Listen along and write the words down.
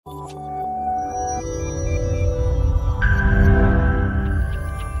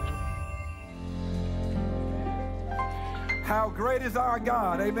great is our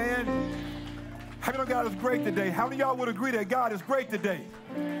God? Amen. How many of God is great today? How many of y'all would agree that God is great today?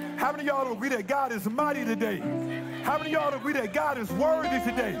 How many of y'all would agree that God is mighty today? How many of y'all would agree that God is worthy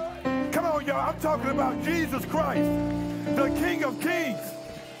today? Come on, y'all. I'm talking about Jesus Christ, the King of Kings,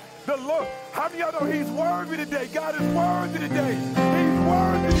 the Lord. How many of y'all know he's worthy today? God is worthy today. He's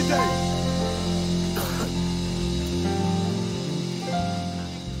worthy today.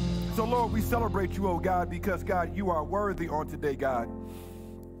 So, Lord, we celebrate you, oh God, because, God, you are worthy on today, God.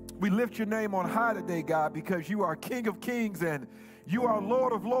 We lift your name on high today, God, because you are King of Kings and you are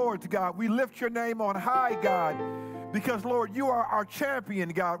Lord of Lords, God. We lift your name on high, God, because, Lord, you are our champion,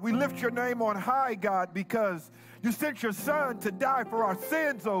 God. We lift your name on high, God, because you sent your son to die for our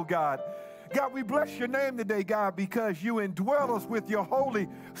sins, oh God. God, we bless your name today, God, because you indwell us with your Holy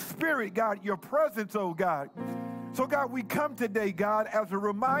Spirit, God, your presence, oh God. So, God, we come today, God, as a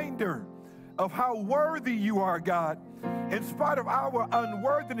reminder of how worthy you are, God. In spite of our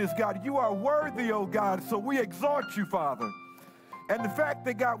unworthiness, God, you are worthy, oh God, so we exalt you, Father. And the fact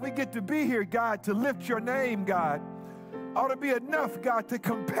that, God, we get to be here, God, to lift your name, God, ought to be enough, God, to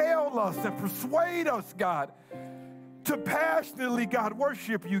compel us and persuade us, God, to passionately, God,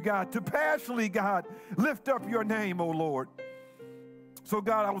 worship you, God, to passionately, God, lift up your name, oh Lord. So,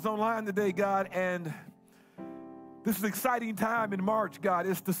 God, I was online today, God, and this is an exciting time in March, God.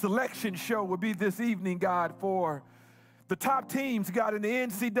 It's the selection show will be this evening, God, for the top teams, God, in the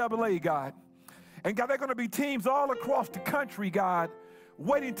NCAA, God. And, God, they're going to be teams all across the country, God,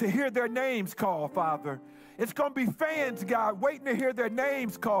 waiting to hear their names called, Father. It's going to be fans, God, waiting to hear their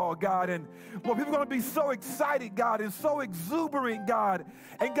names called, God. And, Lord, people are going to be so excited, God, and so exuberant, God,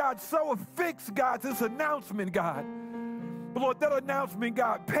 and, God, so affixed, God, to this announcement, God. But, Lord, that announcement,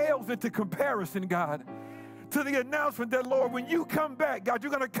 God, pales into comparison, God, to the announcement that, Lord, when you come back, God,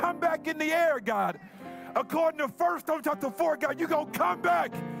 you're going to come back in the air, God. According to 1 Timothy chapter 4, God, you're going to come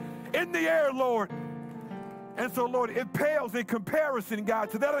back in the air, Lord. And so, Lord, it pales in comparison, God,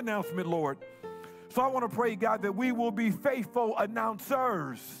 to that announcement, Lord. So I want to pray, God, that we will be faithful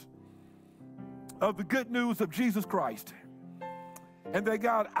announcers of the good news of Jesus Christ. And that,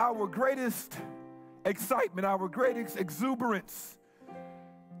 God, our greatest excitement, our greatest exuberance,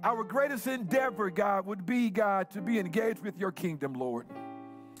 our greatest endeavor, God, would be, God, to be engaged with your kingdom, Lord.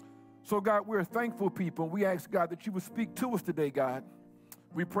 So, God, we're a thankful people. We ask, God, that you would speak to us today, God.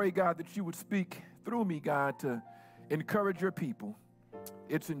 We pray, God, that you would speak through me, God, to encourage your people.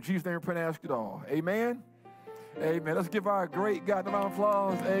 It's in Jesus' name we pray and ask it all. Amen? Amen. Let's give our great God a round of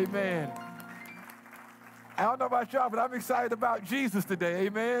applause. Amen. I don't know about y'all, but I'm excited about Jesus today.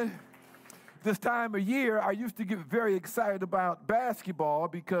 Amen. This time of year, I used to get very excited about basketball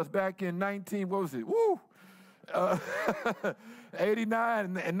because back in 89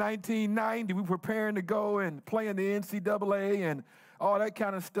 and 1990, we were preparing to go and play in the NCAA and all that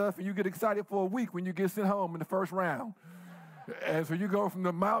kind of stuff, and you get excited for a week when you get sent home in the first round. And so you go from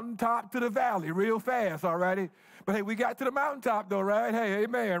the mountaintop to the valley real fast, all righty? But hey, we got to the mountaintop though, right? Hey,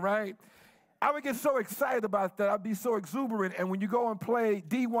 amen, right? I would get so excited about that. I'd be so exuberant. And when you go and play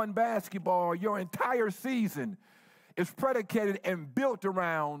D1 basketball, your entire season is predicated and built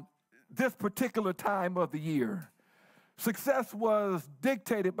around this particular time of the year. Success was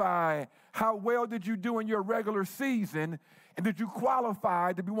dictated by how well did you do in your regular season, and did you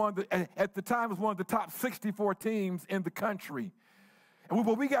qualify to be one of the, at the time, it was one of the top 64 teams in the country. And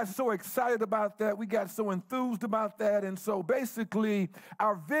we got so excited about that. We got so enthused about that. And so basically,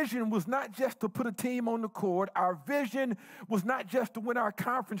 our vision was not just to put a team on the court. Our vision was not just to win our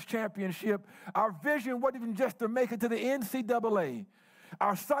conference championship. Our vision wasn't even just to make it to the NCAA.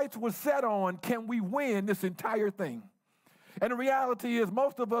 Our sights were set on, can we win this entire thing? And the reality is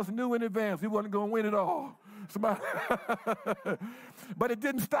most of us knew in advance we wasn't going to win it all. But it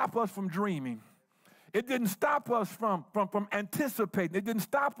didn't stop us from dreaming. It didn't stop us from anticipating. It didn't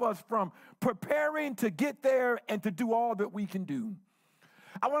stop us from preparing to get there and to do all that we can do.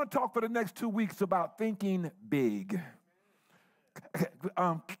 I want to talk for the next 2 weeks about thinking big.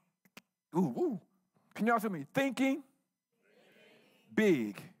 Can y'all see me? Thinking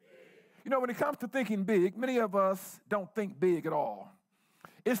big. You know, when it comes to thinking big, many of us don't think big at all.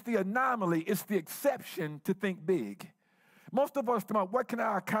 It's the anomaly, it's the exception to think big. Most of us think about what can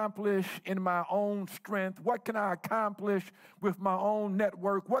I accomplish in my own strength? What can I accomplish with my own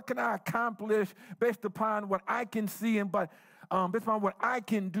network? What can I accomplish based upon what I can see and based upon what I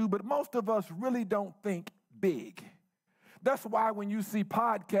can do? But most of us really don't think big. That's why when you see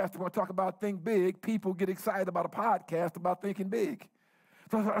podcasts when I talk about think big, people get excited about a podcast about thinking big.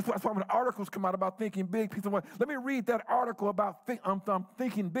 So that's why when articles come out about thinking big, people say, let me read that article about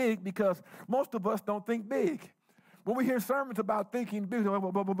thinking big, because most of us don't think big. When we hear sermons about thinking big,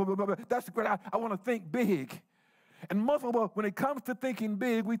 that's great. I want to think big. And most of us, when it comes to thinking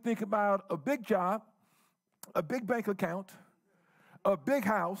big, we think about a big job, a big bank account, a big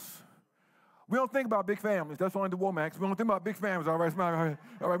house. We don't think about big families. That's only the Womacks. We don't think about big families. All right, all right.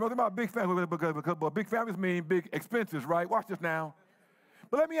 We don't think about big families because big families mean big expenses, right? Watch this now.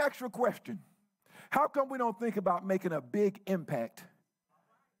 But let me ask you a question. How come we don't think about making a big impact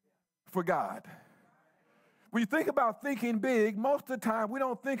for God? When you think about thinking big, most of the time we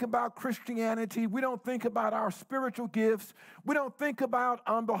don't think about Christianity. We don't think about our spiritual gifts. We don't think about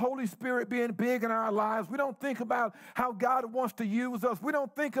the Holy Spirit being big in our lives. We don't think about how God wants to use us. We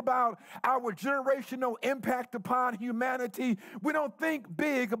don't think about our generational impact upon humanity. We don't think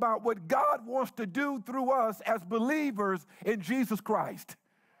big about what God wants to do through us as believers in Jesus Christ.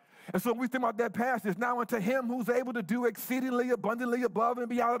 And so when we think about that passage, now unto him who's able to do exceedingly abundantly above and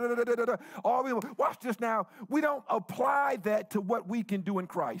beyond, watch this now. We don't apply that to what we can do in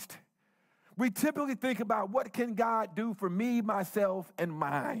Christ. We typically think about what can God do for me, myself, and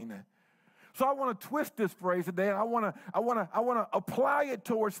mine. So I want to twist this phrase today, and I want to apply it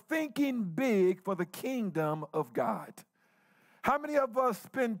towards thinking big for the kingdom of God. How many of us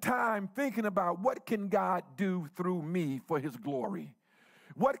spend time thinking about what can God do through me for his glory?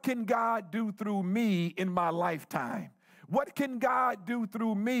 What can God do through me in my lifetime? What can God do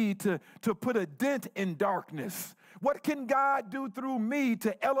through me to put a dent in darkness? What can God do through me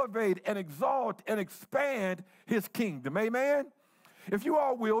to elevate and exalt and expand his kingdom? Amen? If you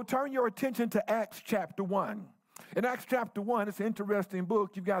all will, turn your attention to Acts chapter 1. In Acts chapter 1, it's an interesting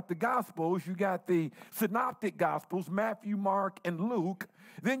book. You've got the Gospels. You've got the Synoptic Gospels, Matthew, Mark, and Luke.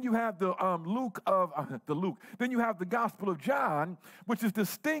 Then you have the Then you have the Gospel of John, which is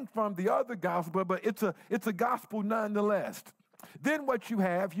distinct from the other gospel, but it's a gospel nonetheless. Then what you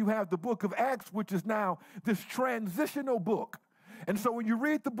have the book of Acts, which is now this transitional book. And so when you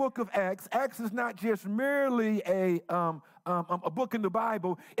read the book of Acts, Acts is not just merely a book in the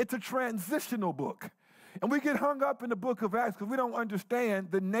Bible. It's a transitional book. And we get hung up in the book of Acts because we don't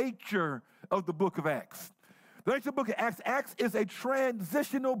understand the nature of the book of Acts. The nature of the book of Acts, Acts is a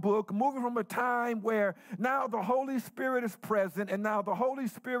transitional book moving from a time where now the Holy Spirit is present and now the Holy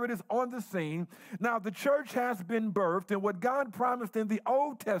Spirit is on the scene. Now the church has been birthed, and what God promised in the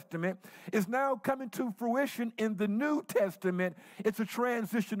Old Testament is now coming to fruition in the New Testament. It's a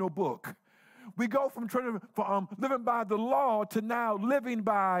transitional book. We go from living by the law to now living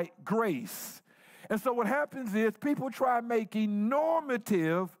by grace. And so what happens is people try making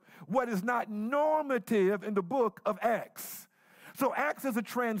normative what is not normative in the book of Acts. So Acts is a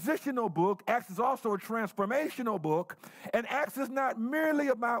transitional book. Acts is also a transformational book. And Acts is not merely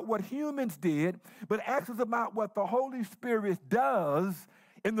about what humans did, but Acts is about what the Holy Spirit does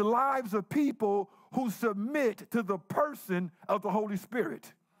in the lives of people who submit to the person of the Holy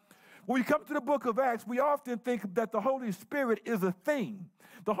Spirit. When we come to the book of Acts, we often think that the Holy Spirit is a thing.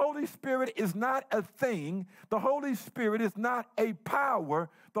 The Holy Spirit is not a thing. The Holy Spirit is not a power.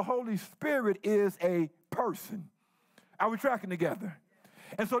 The Holy Spirit is a person. Are we tracking together?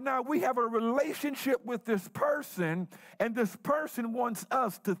 And so now we have a relationship with this person, and this person wants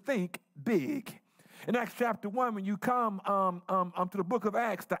us to think big. In Acts chapter 1, when you come to the book of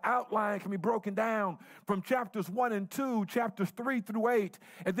Acts, the outline can be broken down from chapters 1 and 2, chapters 3 through 8,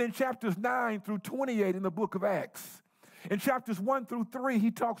 and then chapters 9 through 28 in the book of Acts. In chapters 1 through 3,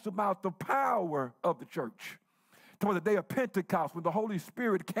 he talks about the power of the church. Toward the day of Pentecost, when the Holy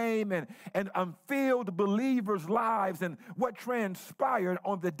Spirit came and filled believers' lives, and what transpired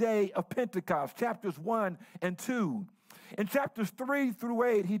on the day of Pentecost, chapters 1 and 2. In chapters 3 through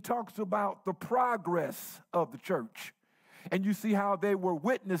 8, he talks about the progress of the church. And you see how they were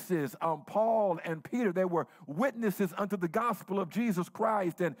witnesses. Paul and Peter, they were witnesses unto the gospel of Jesus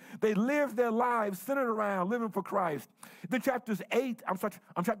Christ, and they lived their lives centered around living for Christ. Then chapters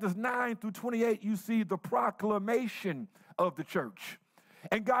 9 through 28, you see the proclamation of the church.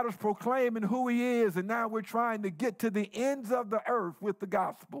 And God is proclaiming who he is, and now we're trying to get to the ends of the earth with the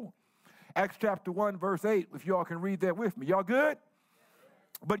gospel. Acts chapter 1, verse 8, if y'all can read that with me. Y'all good?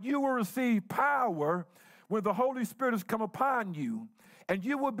 But you will receive power when the Holy Spirit has come upon you, and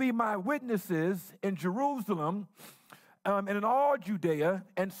you will be my witnesses in Jerusalem and in all Judea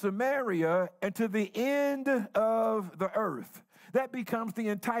and Samaria and to the end of the earth. That becomes the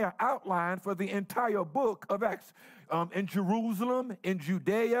entire outline for the entire book of Acts. In Jerusalem, in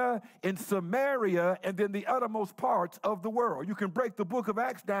Judea, in Samaria, and then the uttermost parts of the world. You can break the book of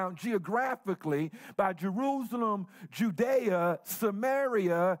Acts down geographically by Jerusalem, Judea,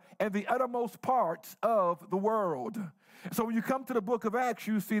 Samaria, and the uttermost parts of the world. So when you come to the book of Acts,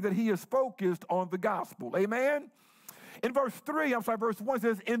 you see that he is focused on the gospel. Amen? In verse 1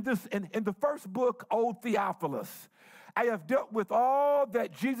 says, in the first book, O Theophilus, I have dealt with all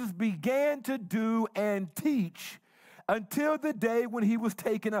that Jesus began to do and teach until the day when he was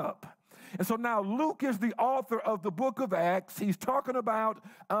taken up. And so now Luke is the author of the book of Acts. He's talking about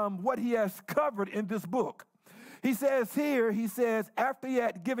what he has covered in this book. He says here, after he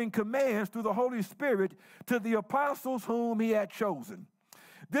had given commands through the Holy Spirit to the apostles whom he had chosen.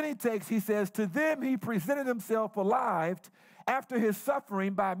 Then he says, to them he presented himself alive after his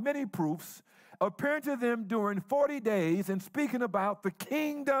suffering by many proofs, appearing to them during 40 days and speaking about the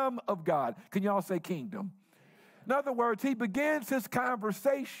kingdom of God. Can y'all say kingdom? In other words, he begins his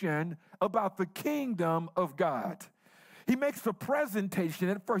conversation about the kingdom of God. He makes a presentation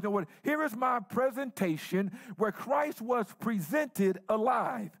at first. Here is my presentation where Christ was presented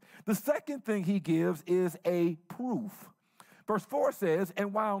alive. The second thing he gives is a proof. Verse 4 says,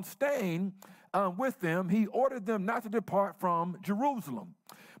 and while staying with them, he ordered them not to depart from Jerusalem,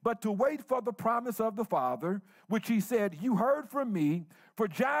 but to wait for the promise of the Father, which he said, you heard from me, for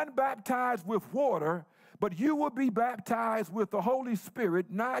John baptized with water, but you will be baptized with the Holy Spirit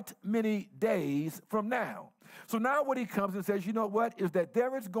not many days from now. So now what he comes and says, you know what, is that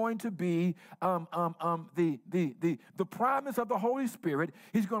there is going to be the promise of the Holy Spirit.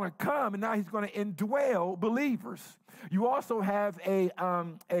 He's going to come, and now he's going to indwell believers. You also have a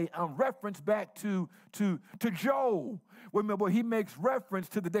reference back to Joel, where he makes reference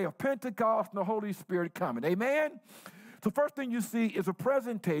to the day of Pentecost and the Holy Spirit coming. Amen? So first thing you see is a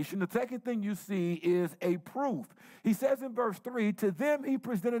presentation. The second thing you see is a proof. He says in verse 3, to them he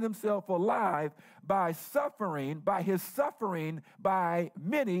presented himself alive by his suffering by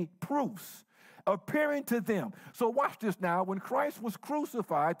many proofs, appearing to them. So watch this now. When Christ was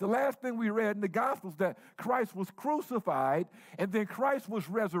crucified, the last thing we read in the Gospels that Christ was crucified and then Christ was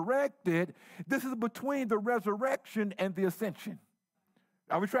resurrected. This is between the resurrection and the ascension.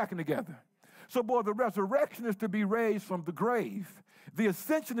 Are we tracking together? So, boy, the resurrection is to be raised from the grave. The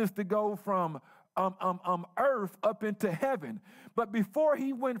ascension is to go from earth up into heaven. But before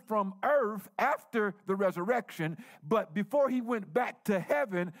he went from earth after the resurrection, but before he went back to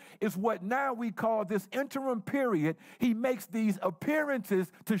heaven is what now we call this interim period. He makes these appearances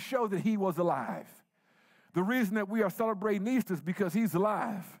to show that he was alive. The reason that we are celebrating Easter is because he's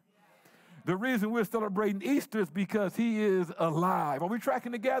alive. The reason we're celebrating Easter is because he is alive. Are we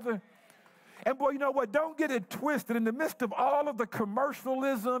tracking together? And boy, you know what? Don't get it twisted. In the midst of all of the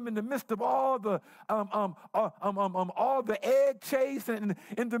commercialism, in the midst of all the egg chase, and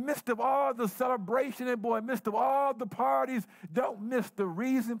in the midst of all the celebration, and boy, in the midst of all the parties, don't miss the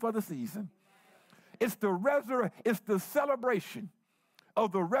reason for the season. It's the celebration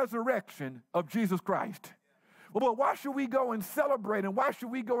of the resurrection of Jesus Christ. Well, why should we go and celebrate, and why should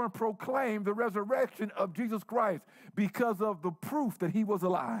we go and proclaim the resurrection of Jesus Christ? Because of the proof that he was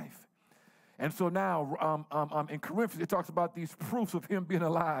alive. And so now in Corinthians, it talks about these proofs of him being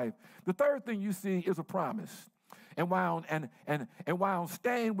alive. The third thing you see is a promise. And while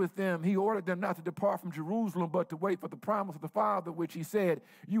staying with them, he ordered them not to depart from Jerusalem, but to wait for the promise of the Father, which he said,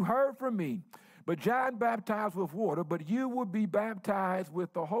 you heard from me, but John baptized with water, but you will be baptized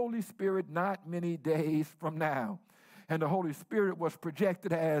with the Holy Spirit not many days from now. And the Holy Spirit was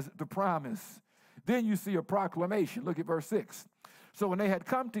projected as the promise. Then you see a proclamation. Look at verse 6. So when they had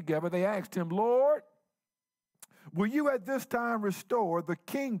come together, they asked him, Lord, will you at this time restore the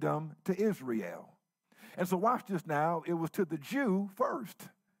kingdom to Israel? And so watch this now. It was to the Jew first.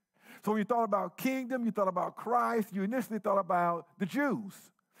 So when you thought about kingdom, you thought about Christ, you initially thought about the Jews.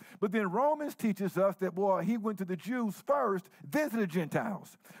 But then Romans teaches us that, boy, he went to the Jews first, then to the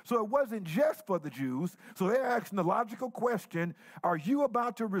Gentiles. So it wasn't just for the Jews. So they're asking the logical question, are you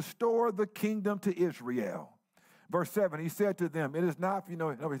about to restore the kingdom to Israel? Verse 7, he said to them, it is not,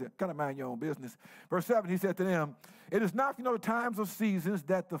 kind of mind your own business. Verse 7, he said to them, it is not, the times of seasons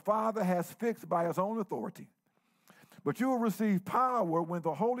that the Father has fixed by his own authority. But you will receive power when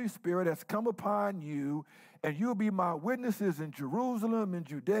the Holy Spirit has come upon you, and you'll be my witnesses in Jerusalem, and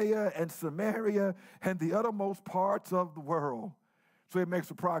Judea, and Samaria, and the uttermost parts of the world. So it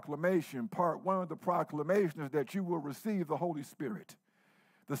makes a proclamation. Part one of the proclamation is that you will receive the Holy Spirit.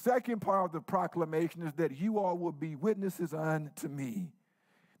 The second part of the proclamation is that you all will be witnesses unto me.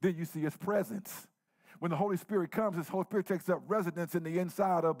 Then you see his presence. When the Holy Spirit comes, his Holy Spirit takes up residence in the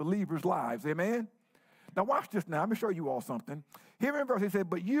inside of believers' lives. Amen? Now watch this now. Let me show you all something. Here in verse, he said,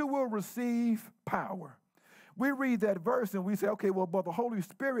 but you will receive power. We read that verse and we say, okay, well, but the Holy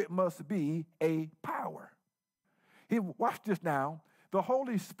Spirit must be a power. Watch this now. The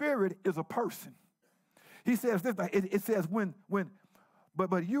Holy Spirit is a person. He says this, it says when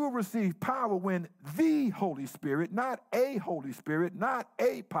But you will receive power when the Holy Spirit, not a Holy Spirit, not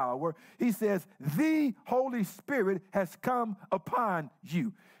a power. He says the Holy Spirit has come upon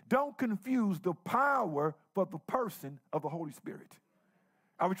you. Don't confuse the power for the person of the Holy Spirit.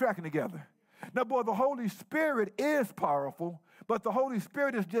 Are we tracking together? Now, boy, the Holy Spirit is powerful, but the Holy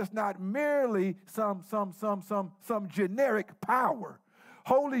Spirit is just not merely some generic power.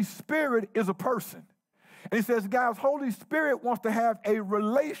 Holy Spirit is a person. And he says, guys, Holy Spirit wants to have a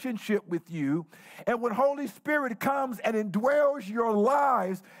relationship with you. And when Holy Spirit comes and indwells your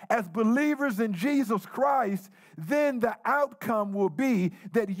lives as believers in Jesus Christ, then the outcome will be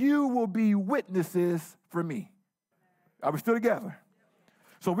that you will be witnesses for me. Are we still together?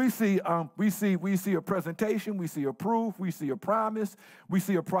 So we see a presentation, we see a proof, we see a promise, we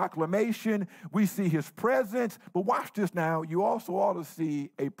see a proclamation, we see his presence. But watch this now, you also ought to see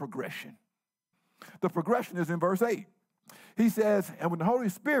a progression. The progression is in verse 8. He says, and when the Holy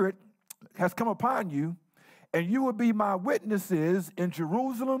Spirit has come upon you, and you will be my witnesses in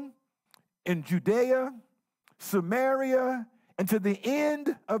Jerusalem, in Judea, Samaria, and to the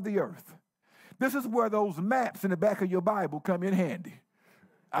end of the earth. This is where those maps in the back of your Bible come in handy.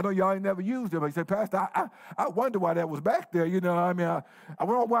 I know y'all ain't never used them. He said, Pastor, I wonder why that was back there. You know, I mean, I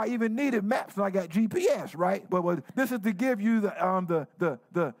wonder why I even needed maps when I got GPS, right? But this is to give you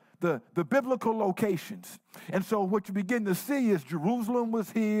the biblical locations. And so what you begin to see is Jerusalem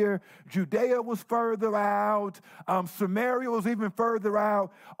was here, Judea was further out, Samaria was even further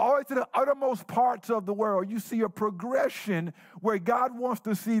out, all the way to the uttermost parts of the world. You see a progression where God wants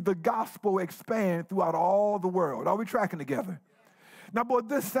to see the gospel expand throughout all the world. Are we tracking together? Now, boy,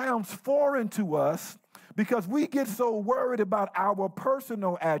 this sounds foreign to us because we get so worried about our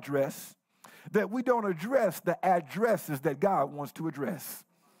personal address that we don't address the addresses that God wants to address.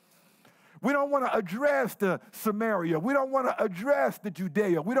 We don't want to address the Samaria. We don't want to address the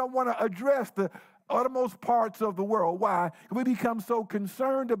Judea. We don't want to address the uttermost parts of the world. Why? We become so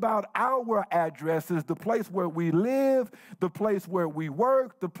concerned about our addresses, the place where we live, the place where we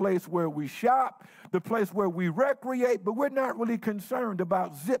work, the place where we shop, the place where we recreate, but we're not really concerned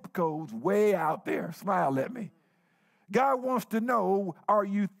about zip codes way out there. Smile at me. God wants to know, are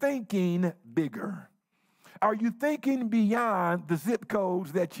you thinking bigger? Are you thinking beyond the zip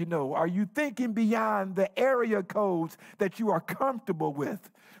codes that you know? Are you thinking beyond the area codes that you are comfortable with?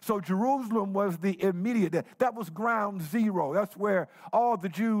 So Jerusalem was the immediate, that was ground zero. That's where all the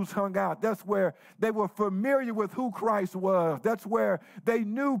Jews hung out. That's where they were familiar with who Christ was. That's where they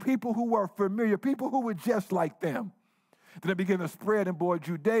knew people who were familiar, people who were just like them. Then they began to spread in, boy,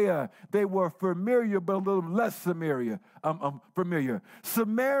 Judea. They were familiar, but a little less familiar.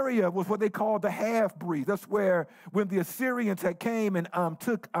 Samaria was what they called the half-breed. That's where when the Assyrians had came and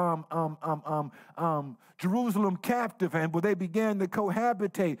took Jerusalem captive, and where they began to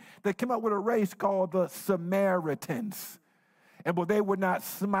cohabitate, they came up with a race called the Samaritans. And but they were not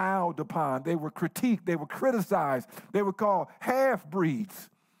smiled upon. They were critiqued. They were criticized. They were called half-breeds.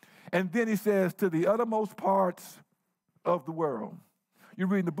 And then he says, to the uttermost parts of the world. You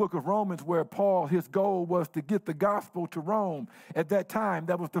read in the book of Romans where Paul, his goal was to get the gospel to Rome. At that time,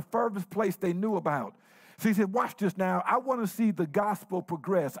 that was the furthest place they knew about. So he said, watch this now. I want to see the gospel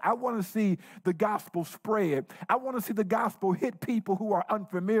progress. I want to see the gospel spread. I want to see the gospel hit people who are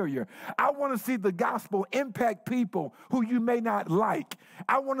unfamiliar. I want to see the gospel impact people who you may not like.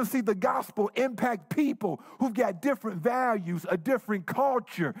 I want to see the gospel impact people who've got different values, a different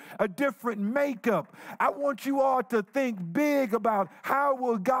culture, a different makeup. I want you all to think big about how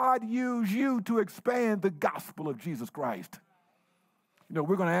will God use you to expand the gospel of Jesus Christ. You know,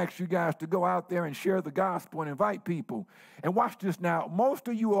 we're going to ask you guys to go out there and share the gospel and invite people. And watch this now. Most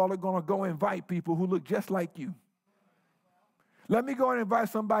of you all are going to go invite people who look just like you. Let me go and invite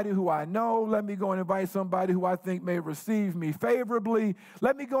somebody who I know. Let me go and invite somebody who I think may receive me favorably.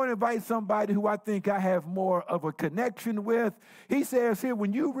 Let me go and invite somebody who I think I have more of a connection with. He says here,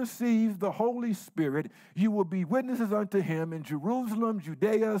 when you receive the Holy Spirit, you will be witnesses unto him in Jerusalem,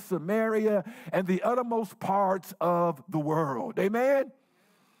 Judea, Samaria, and the uttermost parts of the world. Amen?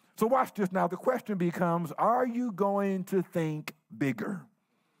 So watch this now. The question becomes, are you going to think bigger?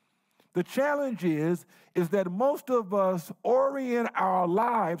 The challenge is that most of us orient our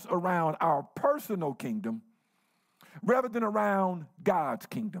lives around our personal kingdom rather than around God's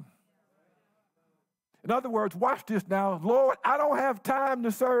kingdom. In other words, watch this now. Lord, I don't have time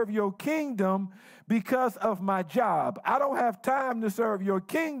to serve your kingdom because of my job. I don't have time to serve your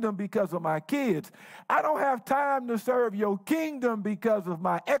kingdom because of my kids. I don't have time to serve your kingdom because of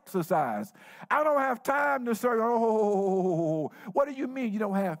my exercise. I don't have time to serve. Oh, what do you mean you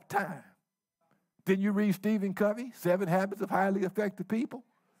don't have time Didn't you read Stephen Covey, 7 Habits of Highly Effective People?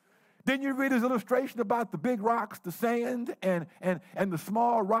 Didn't you read his illustration about the big rocks, the sand, and the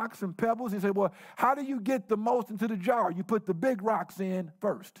small rocks and pebbles? He said, well, how do you get the most into the jar? You put the big rocks in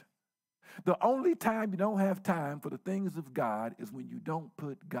first. The only time you don't have time for the things of God is when you don't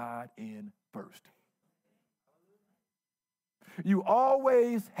put God in first. You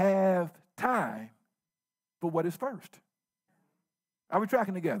always have time for what is first. Are we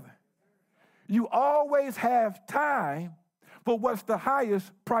tracking together? You always have time for what's the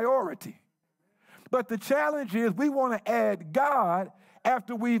highest priority. But the challenge is we want to add God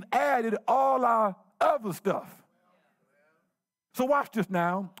after we've added all our other stuff. So watch this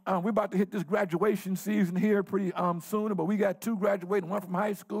now. We're about to hit this graduation season here pretty soon, but we got 2 graduating, one from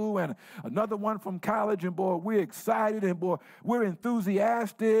high school and another one from college, and boy, we're excited, and boy, we're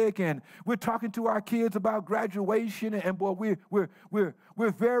enthusiastic, and we're talking to our kids about graduation, and boy,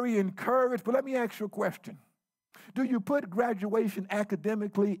 we're very encouraged. But let me ask you a question. Do you put graduation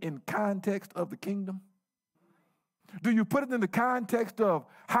academically in context of the kingdom? Do you put it in the context of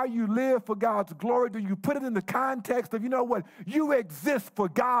how you live for God's glory? Do you put it in the context of, you know what, you exist for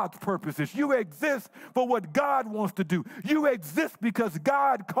God's purposes. You exist for what God wants to do. You exist because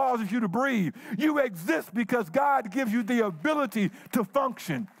God causes you to breathe. You exist because God gives you the ability to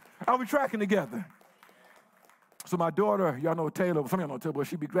function. Are we tracking together? So my daughter, y'all know Taylor, some of y'all know Taylor, boy,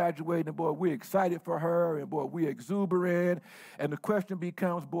 she'll be graduating, and boy, we're excited for her, and boy, we're exuberant. And the question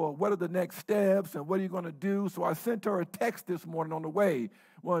becomes, boy, what are the next steps, and what are you going to do? So I sent her a text this morning on the way,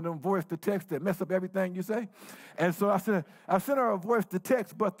 one of them voice-to-text that mess up everything you say. And so I sent her a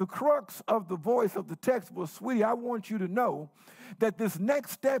voice-to-text, but the crux of the voice of the text was, sweetie, I want you to know that this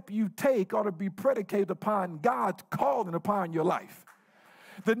next step you take ought to be predicated upon God's calling upon your life.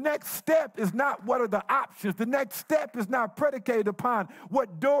 The next step is not what are the options. The next step is not predicated upon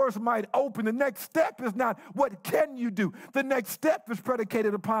what doors might open. The next step is not what can you do. The next step is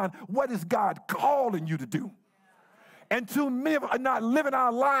predicated upon what is God calling you to do. And too many of us are not living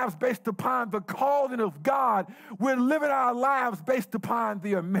our lives based upon the calling of God. We're living our lives based upon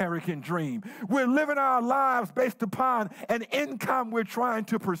the American dream. We're living our lives based upon an income we're trying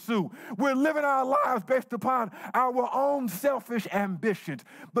to pursue. We're living our lives based upon our own selfish ambitions.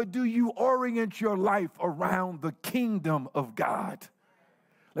 But do you orient your life around the kingdom of God?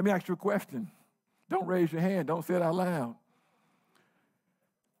 Let me ask you a question. Don't raise your hand. Don't say it out loud.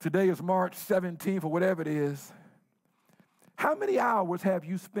 Today is March 17th or whatever it is. How many hours have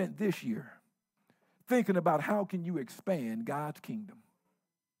you spent this year thinking about how can you expand God's kingdom?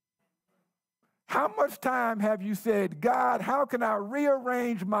 How much time have you said, God, how can I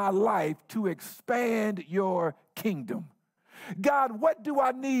rearrange my life to expand your kingdom? God, what do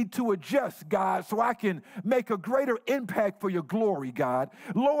I need to adjust, God, so I can make a greater impact for your glory, God?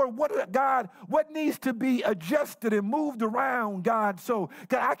 Lord, what needs to be adjusted and moved around, God, so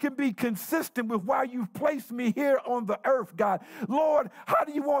that I can be consistent with why you've placed me here on the earth, God? Lord, how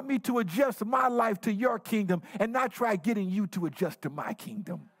do you want me to adjust my life to your kingdom and not try getting you to adjust to my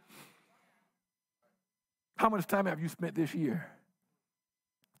kingdom? How much time have you spent this year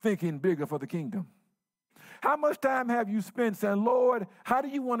thinking bigger for the kingdom? How much time have you spent saying, Lord, how do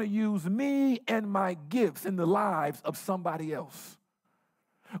you want to use me and my gifts in the lives of somebody else?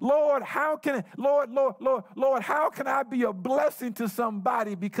 Lord, how can I be a blessing to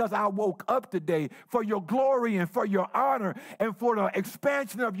somebody because I woke up today for your glory and for your honor and for the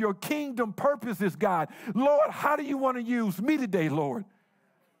expansion of your kingdom purposes, God? Lord, how do you want to use me today, Lord?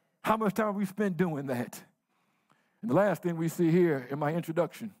 How much time have we spent doing that? And the last thing we see here in my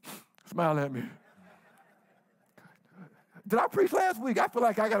introduction, smile at me. Did I preach last week? I feel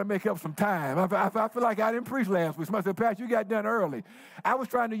like I got to make up some time. I feel like I didn't preach last week. Somebody said, Pastor, you got done early. I was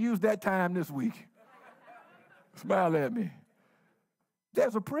trying to use that time this week. Smile at me.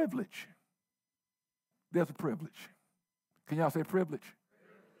 There's a privilege. There's a privilege. Can y'all say privilege?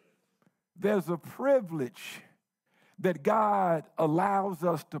 There's a privilege that God allows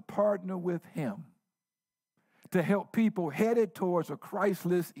us to partner with him to help people headed towards a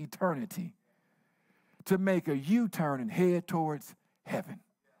Christless eternity to make a U-turn and head towards heaven.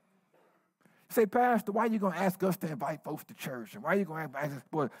 You say, Pastor, why are you going to ask us to invite folks to church? And why are you going to ask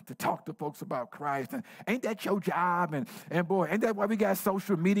us to talk to folks about Christ? And ain't that your job? And boy, ain't that why we got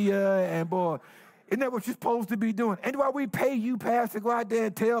social media? And boy, isn't that what you're supposed to be doing? Ain't why we pay you, Pastor, to go out there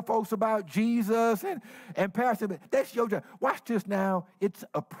and tell folks about Jesus? And Pastor, that's your job. Watch this now. It's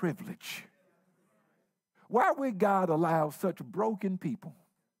a privilege. Why would God allow such broken people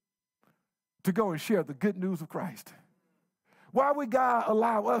to go and share the good news of Christ? Why would God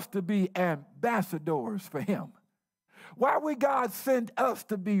allow us to be ambassadors for him? Why would God send us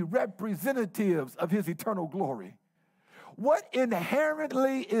to be representatives of his eternal glory? What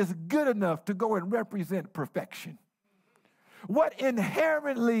inherently is good enough to go and represent perfection? What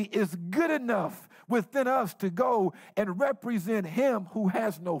inherently is good enough within us to go and represent him who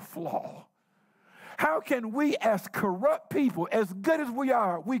has no flaw? How can we, as corrupt people, as good as we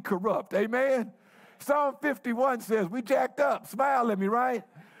are, we corrupt? Amen? Psalm 51 says, we jacked up. Smile at me, right?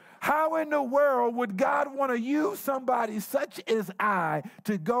 How in the world would God want to use somebody such as I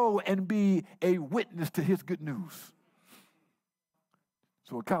to go and be a witness to his good news?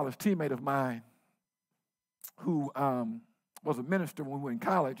 So a college teammate of mine who was a minister when we were in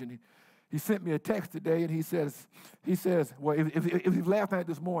college, and he sent me a text today, and he says, well, if he's laughing at it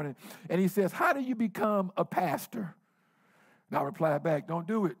this morning, and he says, how do you become a pastor? And I replied back, don't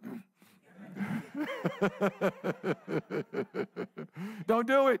do it. Don't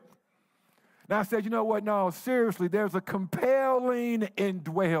do it. And I said, you know what? No, seriously, there's a compelling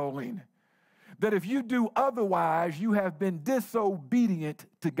indwelling that if you do otherwise, you have been disobedient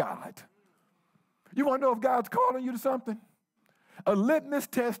to God. You want to know if God's calling you to something? A litmus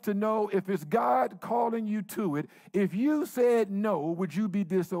test to know if it's God calling you to it. If you said no, would you be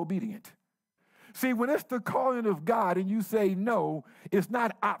disobedient? See, when it's the calling of God and you say no, it's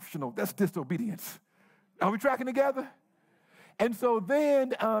not optional. That's disobedience. Are we tracking together? And so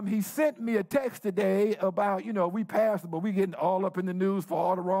then he sent me a text today about, we passed, but we getting all up in the news for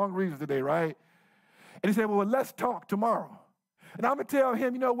all the wrong reasons today, right? And he said, well, let's talk tomorrow. And I'm going to tell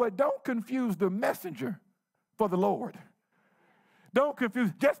him, you know what? Don't confuse the messenger for the Lord. Don't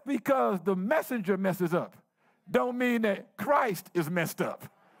confuse. Just because the messenger messes up, don't mean that Christ is messed up.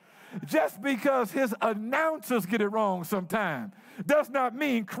 Just because his announcers get it wrong sometime does not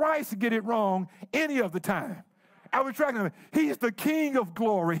mean Christ get it wrong any of the time. I was tracking him. He's the King of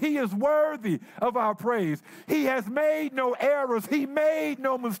glory. He is worthy of our praise. He has made no errors. He made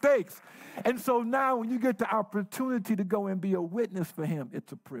no mistakes. And so now when you get the opportunity to go and be a witness for him,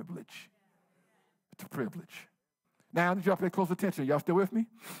 it's a privilege. It's a privilege. Now, I need y'all to pay close attention. Y'all still with me?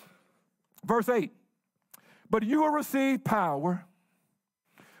 Verse 8. But you will receive power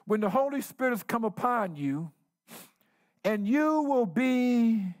when the Holy Spirit has come upon you, and you will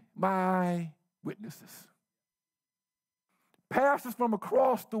be my witnesses. Pastors from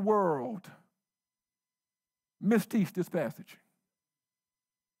across the world misteach this passage.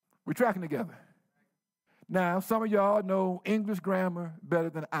 We're tracking together. Now, some of y'all know English grammar better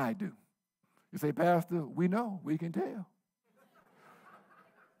than I do. You say, Pastor, we know, we can tell.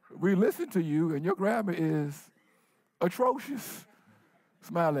 We listen to you, and your grammar is atrocious.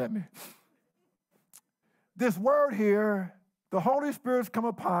 Smile at me. This word here, the Holy Spirit's come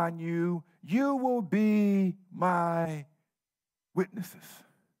upon you, you will be my witnesses.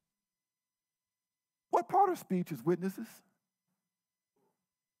 What part of speech is witnesses?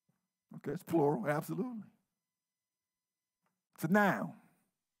 Okay, it's plural, absolutely. It's a noun.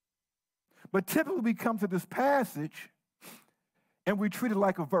 But typically we come to this passage and we treat it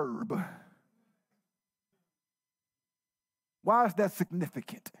like a verb. Why is that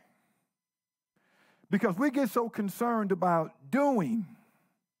significant? Because we get so concerned about doing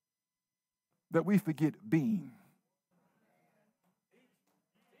that we forget being.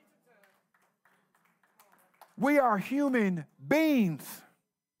 We are human beings,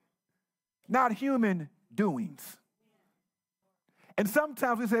 not human doings. And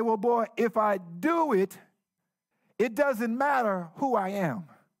sometimes we say, well, boy, if I do it, it doesn't matter who I am.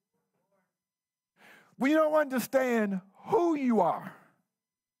 When you don't understand who you are,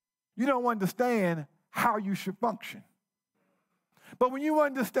 you don't understand how you should function. But when you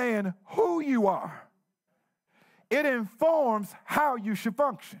understand who you are, it informs how you should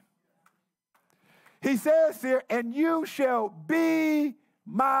function. He says here, and you shall be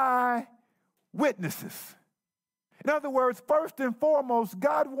my witnesses. In other words, first and foremost,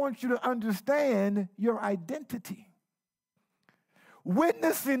 God wants you to understand your identity.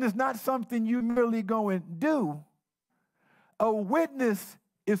 Witnessing is not something you merely go and do. A witness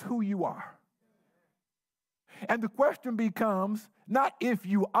is who you are. And the question becomes not if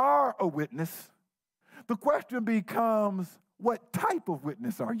you are a witness. The question becomes, what type of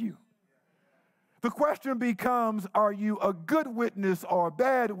witness are you? The question becomes, are you a good witness or a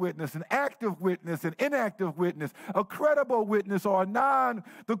bad witness, an active witness, an inactive witness, a credible witness or a non?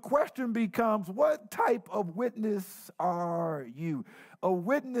 The question becomes, what type of witness are you? A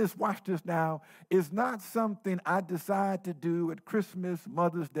witness, watch this now, is not something I decide to do at Christmas,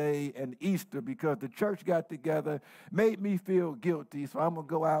 Mother's Day, and Easter because the church got together, made me feel guilty, so I'm going to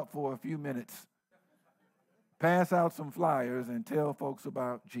go out for a few minutes, pass out some flyers, and tell folks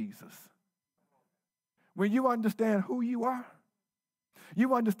about Jesus. When you understand who you are,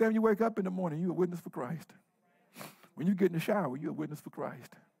 you understand you wake up in the morning, you're a witness for Christ. When you get in the shower, you're a witness for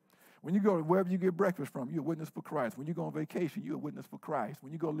Christ. When you go to wherever you get breakfast from, you're a witness for Christ. When you go on vacation, you're a witness for Christ.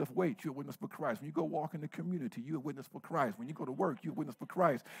 When you go lift weights, you're a witness for Christ. When you go walk in the community, you're a witness for Christ. When you go to work, you're a witness for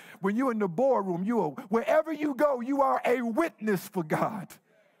Christ. When you're in the boardroom, wherever you go, you are a witness for God.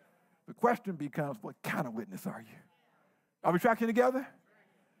 The question becomes, what kind of witness are you? Are we tracking together?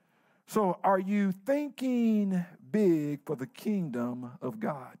 So are you thinking big for the kingdom of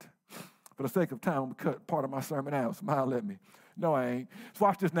God? For the sake of time, I'm going to cut part of my sermon out. Smile at me. No, I ain't. So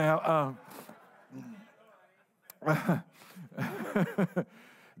watch this now.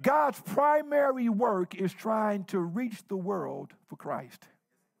 God's primary work is trying to reach the world for Christ.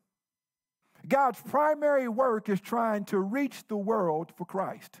 God's primary work is trying to reach the world for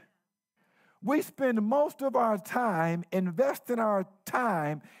Christ. We spend most of our time investing our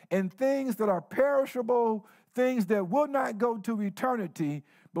time in things that are perishable, things that will not go to eternity,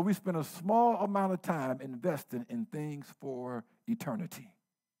 but we spend a small amount of time investing in things for eternity.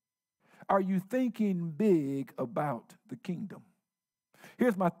 Are you thinking big about the kingdom?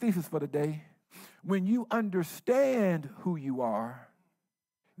 Here's my thesis for the day. When you understand who you are,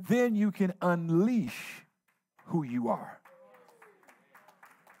 then you can unleash who you are.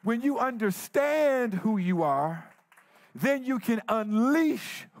 When you understand who you are, then you can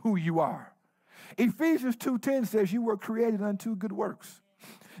unleash who you are. Ephesians 2:10 says you were created unto good works.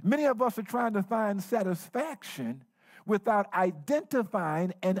 Many of us are trying to find satisfaction without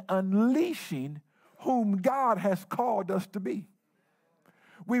identifying and unleashing whom God has called us to be.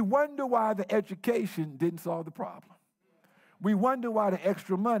 We wonder why the education didn't solve the problem. We wonder why the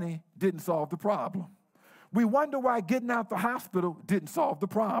extra money didn't solve the problem. We wonder why getting out the hospital didn't solve the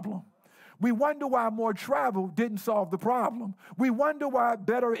problem. We wonder why more travel didn't solve the problem. We wonder why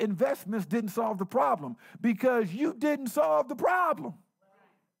better investments didn't solve the problem, because you didn't solve the problem.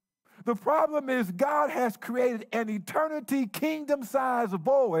 The problem is God has created an eternity kingdom-sized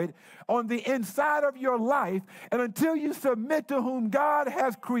void on the inside of your life, and until you submit to whom God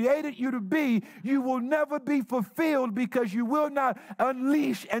has created you to be, you will never be fulfilled because you will not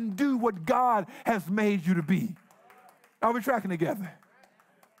unleash and do what God has made you to be. Are we tracking together?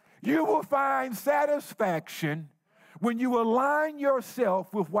 You will find satisfaction when you align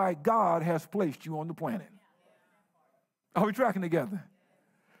yourself with why God has placed you on the planet. Are we tracking together?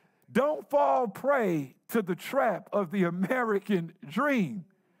 Don't fall prey to the trap of the American dream.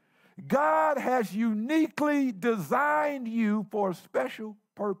 God has uniquely designed you for a special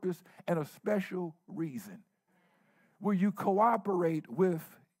purpose and a special reason. Will you cooperate with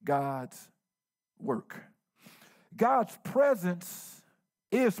God's work? God's presence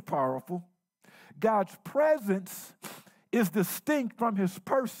is powerful. God's presence is distinct from his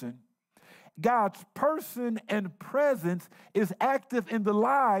person. God's person and presence is active in the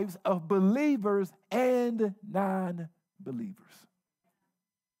lives of believers and non-believers.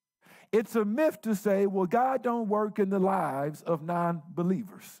 It's a myth to say, well, God don't work in the lives of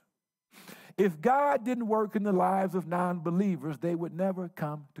non-believers. If God didn't work in the lives of non-believers, they would never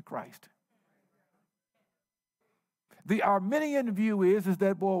come to Christ. The Arminian view is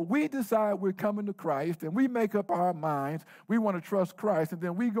that, well, we decide we're coming to Christ and we make up our minds, we want to trust Christ, and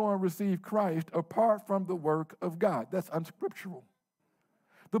then we go and receive Christ apart from the work of God. That's unscriptural.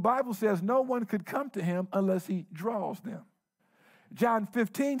 The Bible says no one could come to him unless he draws them. John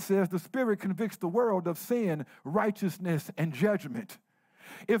 15 says the Spirit convicts the world of sin, righteousness, and judgment.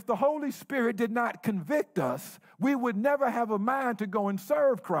 If the Holy Spirit did not convict us, we would never have a mind to go and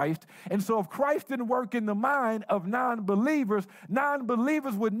serve Christ. And so if Christ didn't work in the mind of non-believers,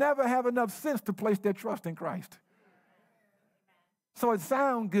 non-believers would never have enough sense to place their trust in Christ. So it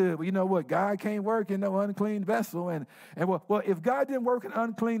sounds good, but you know what? God can't work in no unclean vessel. And well, if God didn't work in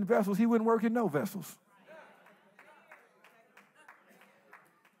unclean vessels, he wouldn't work in no vessels.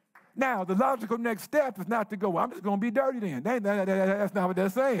 Now, the logical next step is not to go, well, I'm just going to be dirty then. That's not what they're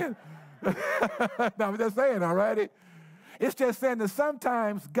saying. That's not what they're saying, all righty? It's just saying that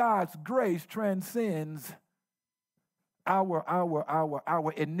sometimes God's grace transcends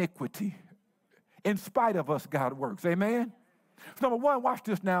our iniquity. In spite of us, God works. Amen? So number one, watch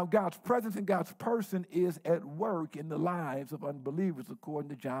this now. God's presence and God's person is at work in the lives of unbelievers, according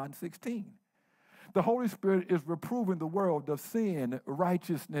to John 16. The Holy Spirit is reproving the world of sin,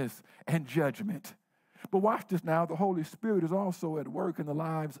 righteousness, and judgment. But watch this now. The Holy Spirit is also at work in the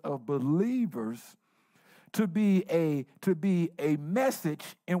lives of believers to be a message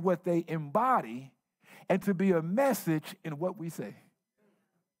in what they embody and to be a message in what we say.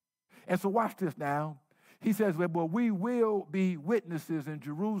 And so watch this now. He says, well, we will be witnesses in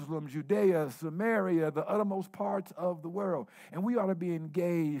Jerusalem, Judea, Samaria, the uttermost parts of the world. And we ought to be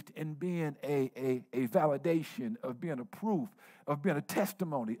engaged in being a validation, of being a proof, of being a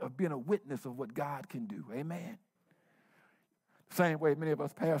testimony, of being a witness of what God can do. Amen. Same way many of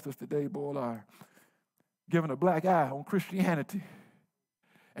us pastors today, boy, are giving a black eye on Christianity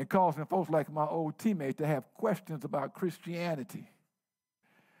and causing folks like my old teammate to have questions about Christianity.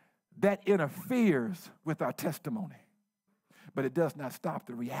 That interferes with our testimony, but it does not stop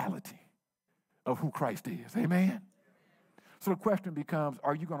the reality of who Christ is. Amen? So the question becomes,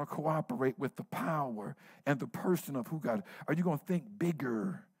 are you going to cooperate with the power and the person of who God is? Are you going to think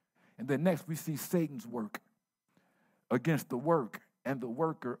bigger? And then next we see Satan's work against the work and the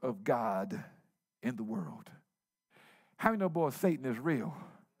worker of God in the world. How many know, boy, Satan is real?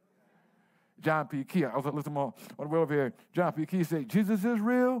 John P. Key, I was listening on the way over here. John P. Key said, Jesus is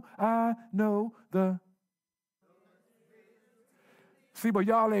real, I know the. See, but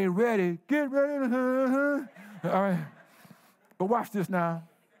y'all ain't ready. Get ready. All right. But watch this now.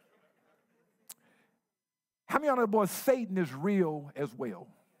 How many of y'all know, boy, Satan is real as well?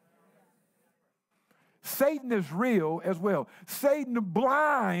 Satan is real as well. Satan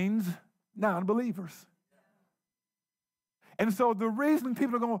blinds non-believers. And so the reason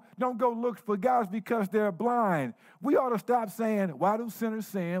people don't go look for God is because they're blind. We ought to stop saying, why do sinners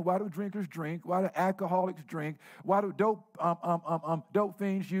sin? Why do drinkers drink? Why do alcoholics drink? Why do dope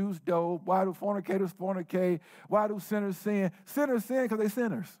fiends use dope? Why do fornicators fornicate? Why do sinners sin? Sinners sin because they're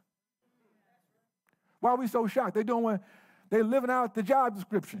sinners. Why are we so shocked? They're living out the job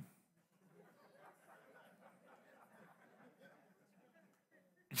description.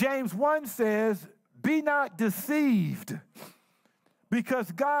 James 1 says, be not deceived,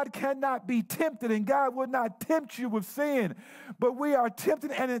 because God cannot be tempted, and God will not tempt you with sin. But we are tempted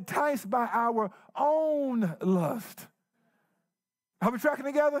and enticed by our own lust. Are we tracking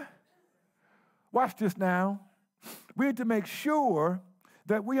together? Watch this now. We need to make sure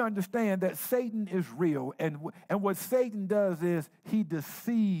that we understand that Satan is real, and what Satan does is he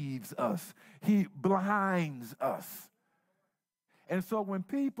deceives us. He blinds us. And so when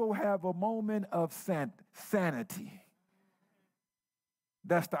people have a moment of sanity,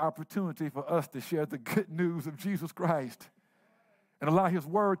 that's the opportunity for us to share the good news of Jesus Christ and allow his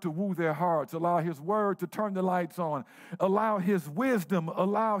word to woo their hearts, allow his word to turn the lights on, allow his wisdom,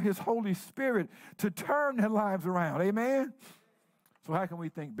 allow his Holy Spirit to turn their lives around. Amen? So how can we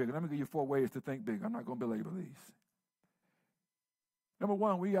think bigger? Let me give you 4 ways to think bigger. I'm not going to belabor these. Number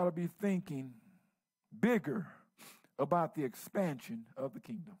 1, we got to be thinking bigger about the expansion of the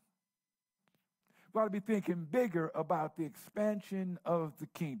kingdom. We ought to be thinking bigger about the expansion of the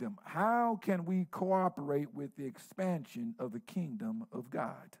kingdom. How can we cooperate with the expansion of the kingdom of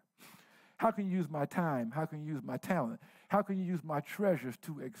God? How can you use my time? How can you use my talent? How can you use my treasures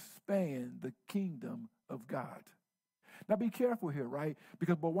to expand the kingdom of God? Now be careful here, right?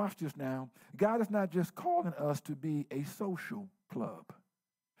 Because, but watch this now. God is not just calling us to be a social club.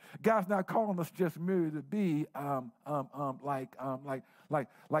 God's not calling us just merely to be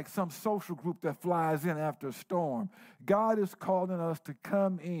like some social group that flies in after a storm. God is calling us to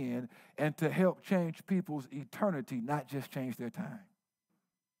come in and to help change people's eternity, not just change their time.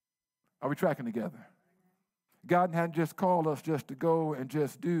 Are we tracking together? God hadn't just called us just to go and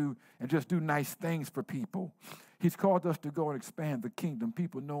just do nice things for people. He's called us to go and expand the kingdom,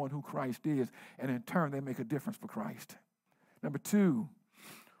 people knowing who Christ is, and in turn they make a difference for Christ. Number 2,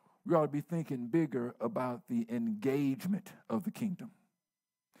 we ought to be thinking bigger about the engagement of the kingdom.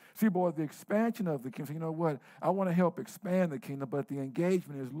 See, boy, the expansion of the kingdom, you know what? I want to help expand the kingdom, but the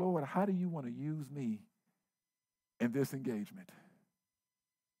engagement is, Lord, how do you want to use me in this engagement?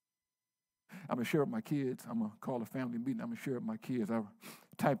 I'm going to share with my kids. I'm going to call a family meeting. I'm going to share with my kids. I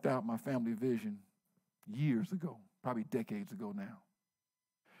typed out my family vision years ago, probably decades ago now.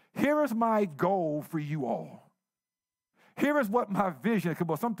 Here is my goal for you all. Here is what my vision,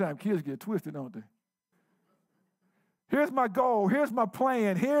 because sometimes kids get twisted, don't they? Here's my goal. Here's my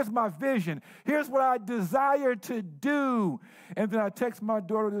plan. Here's my vision. Here's what I desire to do. And then I text my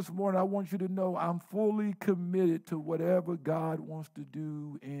daughter this morning, I want you to know I'm fully committed to whatever God wants to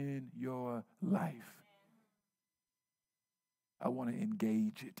do in your life. I want to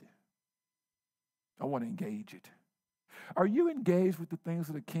engage it. I want to engage it. Are you engaged with the things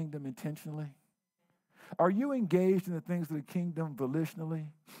of the kingdom intentionally? Are you engaged in the things of the kingdom volitionally?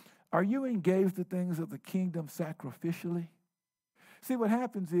 Are you engaged in the things of the kingdom sacrificially? See, what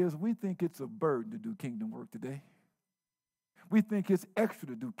happens is we think it's a burden to do kingdom work today. We think it's extra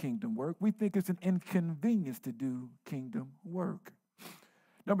to do kingdom work. We think it's an inconvenience to do kingdom work.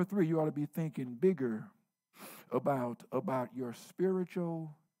 Number 3, you ought to be thinking bigger about your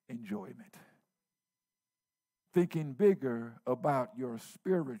spiritual enjoyment. Thinking bigger about your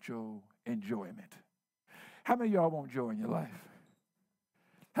spiritual enjoyment. How many of y'all want joy in your life?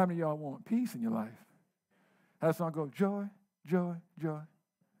 How many of y'all want peace in your life? How does song go? Joy, joy, joy.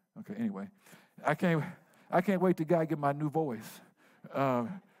 Okay, anyway. I can't wait till God get my new voice.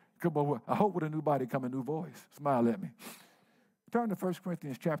 Come on, I hope with a new body come a new voice. Smile at me. Turn to 1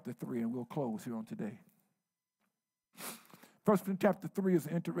 Corinthians chapter 3, and we'll close here on today. 1 Corinthians chapter 3 is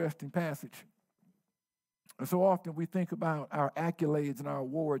an interesting passage. And so often we think about our accolades and our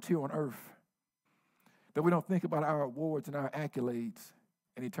awards here on earth, that we don't think about our awards and our accolades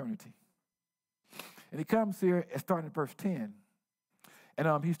in eternity. And he comes here and starting at verse 10.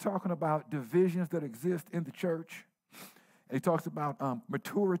 And he's talking about divisions that exist in the church. And he talks about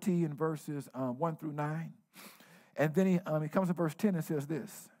maturity in verses 1 through 9. And then he comes to verse 10 and says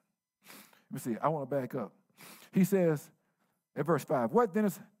this. Let me see. I want to back up. He says at verse 5, what then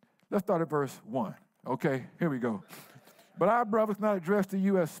is, let's start at verse 1. Okay, here we go. But our brothers not addressed to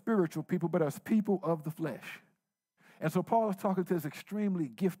you as spiritual people, but as people of the flesh. And so Paul is talking to this extremely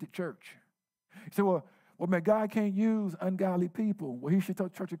gifted church. He said, well, man, God can't use ungodly people. Well, he should tell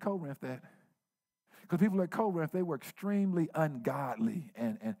the church of Corinth that. Because people at Corinth, they were extremely ungodly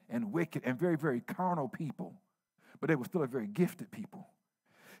and wicked and very, very carnal people. But they were still a very gifted people.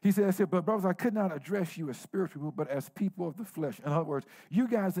 He said, but brothers, I could not address you as spiritual people, but as people of the flesh. In other words, you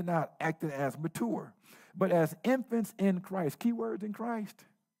guys are not acting as mature, but as infants in Christ. Key words, in Christ.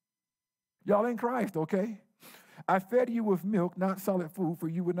 Y'all in Christ, okay? I fed you with milk, not solid food, for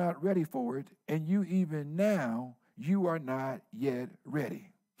you were not ready for it, and you even now, you are not yet ready.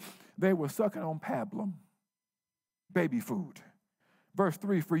 They were sucking on pablum, baby food. Verse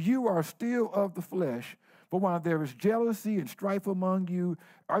 3, for you are still of the flesh, for while there is jealousy and strife among you,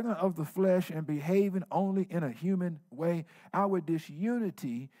 are not of the flesh and behaving only in a human way. Our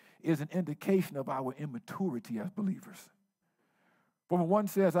disunity is an indication of our immaturity as believers. For when one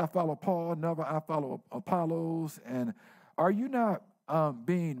says, I follow Paul, another, I follow Apollos, and are you not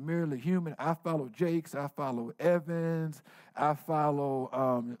being merely human? I follow Jakes, I follow Evans, I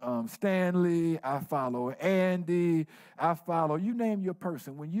follow Stanley, I follow Andy, I follow, you name your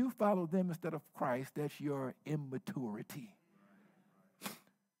person. When you follow them instead of Christ, that's your immaturity.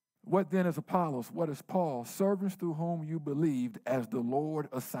 What then is Apollos? What is Paul? Servants through whom you believed as the Lord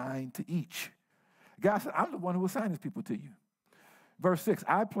assigned to each. God said, I'm the one who assigned these people to you. Verse 6,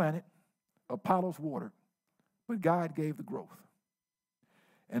 I planted, Apollos watered, but God gave the growth.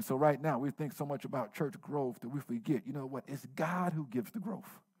 And so right now, we think so much about church growth that we forget, you know what? It's God who gives the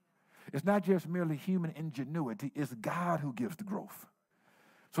growth. It's not just merely human ingenuity. It's God who gives the growth.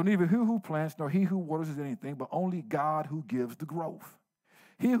 So neither he who plants nor he who waters is anything, but only God who gives the growth.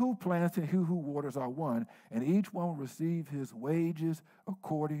 He who plants and he who waters are one, and each one will receive his wages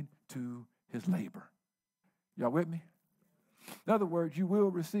according to his labor. Y'all with me? In other words, you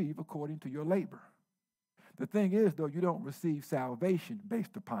will receive according to your labor. The thing is, though, you don't receive salvation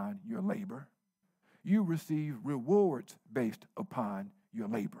based upon your labor. You receive rewards based upon your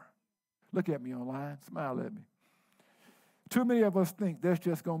labor. Look at me online. Smile at me. Too many of us think there's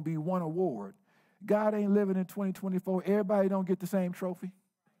just going to be one award. God ain't living in 2024. Everybody don't get the same trophy.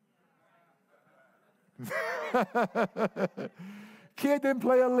 Kid didn't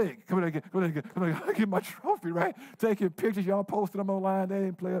play a lick. Come on, get my trophy, right? Taking pictures, y'all posted them online. They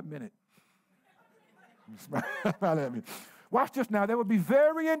didn't play a minute. Smile at me. Watch this now. There will be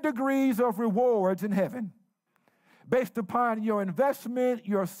varying degrees of rewards in heaven based upon your investment,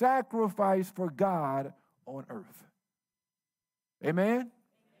 your sacrifice for God on earth. Amen?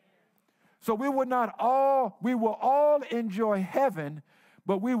 So we will all enjoy heaven,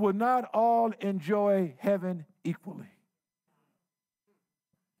 but we will not all enjoy heaven equally.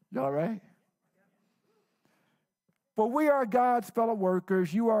 Y'all right? For we are God's fellow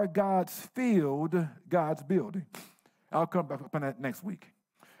workers. You are God's field, God's building. I'll come back up on that next week.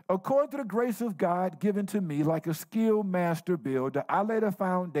 According to the grace of God given to me, like a skilled master builder, I laid a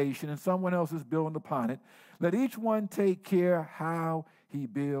foundation and someone else is building upon it. Let each one take care how he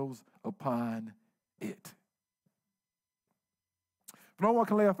builds upon it. No one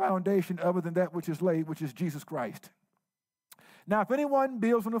can lay a foundation other than that which is laid, which is Jesus Christ. Now, if anyone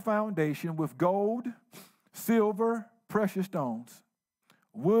builds on the foundation with gold, silver, precious stones,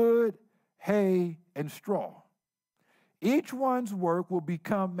 wood, hay, and straw, each one's work will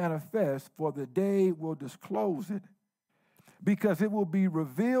become manifest, for the day will disclose it, because it will be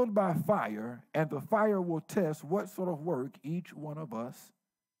revealed by fire, and the fire will test what sort of work each one of us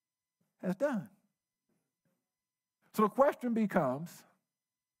has done. So the question becomes,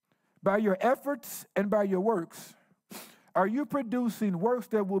 By your efforts and by your works, are you producing works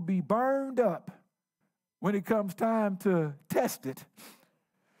that will be burned up when it comes time to test it?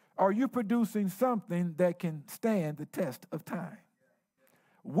 Are you producing something that can stand the test of time?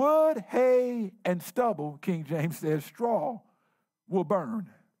 Wood, hay, and stubble, King James says, straw will burn.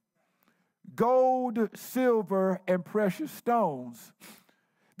 Gold, silver, and precious stones,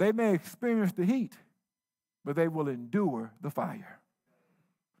 they may experience the heat, but they will endure the fire.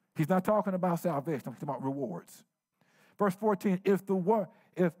 He's not talking about salvation, he's talking about rewards. Verse 14, if the work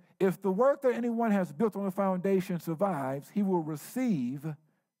that anyone has built on the foundation survives, he will receive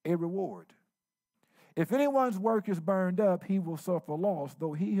a reward. If anyone's work is burned up, he will suffer loss,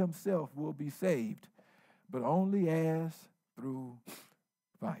 though he himself will be saved, but only as through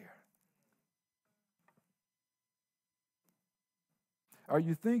fire. Are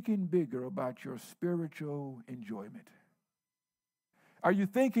you thinking bigger about your spiritual enjoyment? Are you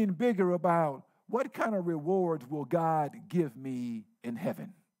thinking bigger about what kind of rewards will God give me in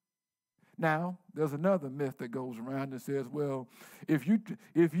heaven? Now, there's another myth that goes around that says, well, if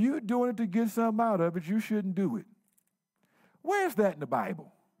you're doing it to get something out of it, you shouldn't do it. Where's that in the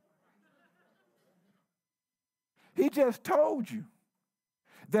Bible? He just told you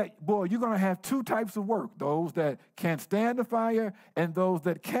that, boy, you're going to have two types of work, those that can stand the fire and those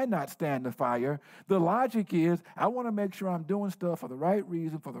that cannot stand the fire. The logic is, I want to make sure I'm doing stuff for the right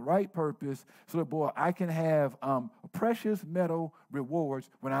reason, for the right purpose, so that, boy, I can have precious metal rewards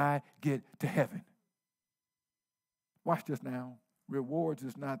when I get to heaven. Watch this now. Rewards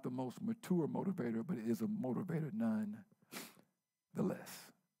is not the most mature motivator, but it is a motivator nonetheless.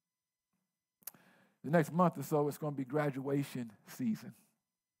 The next month or so, it's going to be graduation season.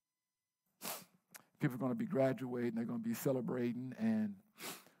 People are going to be graduating, they're going to be celebrating, and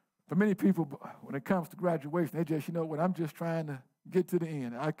for many people, when it comes to graduation, they just, you know what, I'm just trying to get to the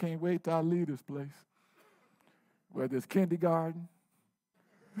end. I can't wait till I leave this place. Whether it's kindergarten,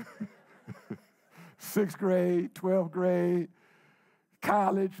 6th grade, 12th grade,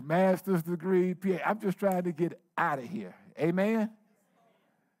 college, master's degree, PhD. I'm just trying to get out of here. Amen?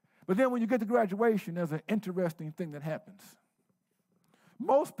 But then when you get to graduation, there's an interesting thing that happens.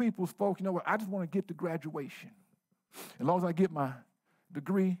 Most people's folks, you know what, I just want to get to graduation. As long as I get my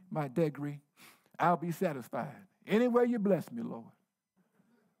degree, I'll be satisfied. Any way you bless me, Lord,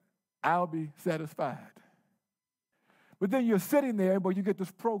 I'll be satisfied. But then you're sitting there, but you get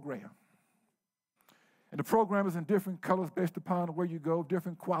this program. And the program is in different colors based upon where you go,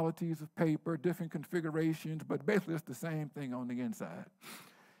 different qualities of paper, different configurations, but basically it's the same thing on the inside.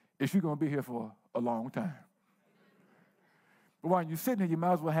 It's you're going to be here for a long time. But while you're sitting there, you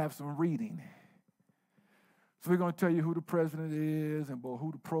might as well have some reading. So we're going to tell you who the president is and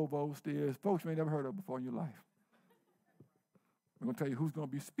who the provost is. Folks you may never heard of before in your life. We're going to tell you who's going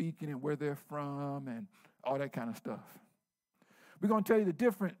to be speaking and where they're from and all that kind of stuff. We're going to tell you the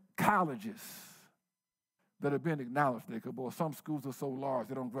different colleges that have been acknowledged there. Because, boy, some schools are so large,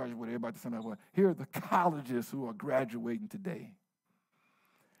 they don't graduate everybody at the same time. Here are the colleges who are graduating today.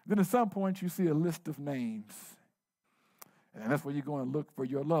 Then at some point, you see a list of names. And that's where you're going to look for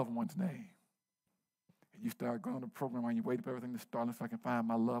your loved one's name. And you start going to the program and you wait for everything to start so I can find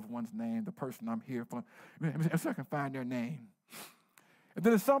my loved one's name, the person I'm here for, so I can find their name. And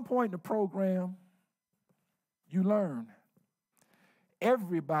then at some point in the program, you learn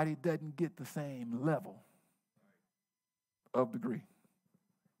everybody doesn't get the same level of degree.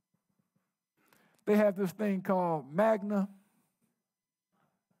 They have this thing called magna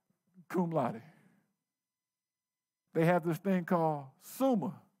cum laude. They have this thing called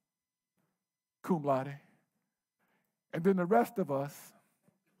summa cum laude. And then the rest of us,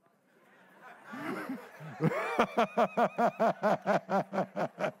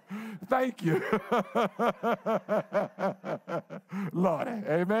 thank you, Lord,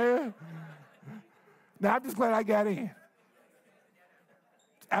 amen. Now, I'm just glad I got in.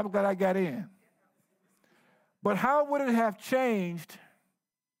 I'm glad I got in. But how would it have changed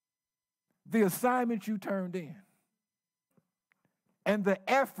the assignment you turned in and the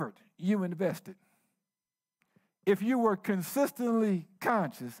effort you invested if you were consistently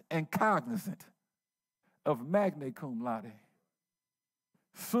conscious and cognizant of magna cum laude,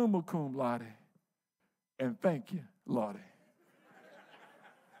 summa cum laude, and thank you, Lord?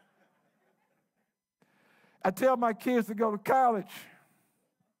 I tell my kids to go to college.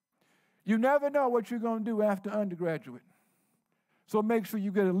 You never know what you're going to do after undergraduate. So make sure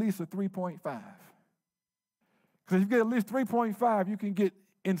you get at least a 3.5. Because if you get at least 3.5, you can get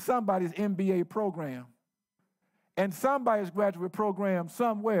in somebody's MBA program and somebody's graduate program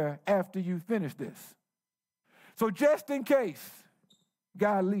somewhere after you finish this. So just in case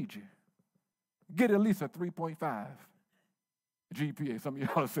God lead you. Get at least a 3.5 GPA. Some of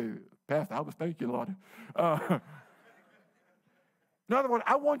y'all say, Pastor, I was thanking you, Lord. In other words,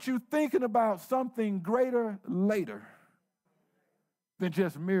 I want you thinking about something greater later than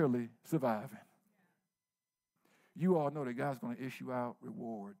just merely surviving. You all know that God's going to issue out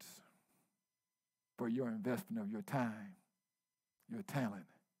rewards for your investment of your time, your talent,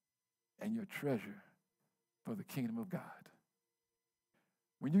 and your treasure for the kingdom of God.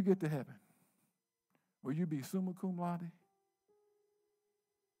 When you get to heaven, will you be summa cum laude,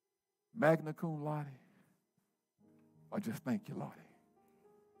 magna cum laude, or just thank you, Lord?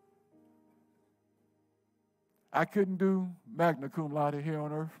 I couldn't do magna cum laude here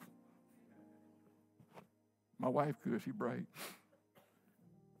on earth. My wife could, she's bright.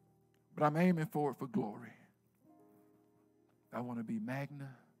 But I'm aiming for it for glory. I want to be magna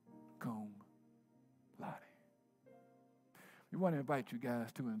cum laude. We want to invite you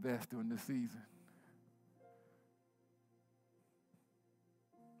guys to invest during this season.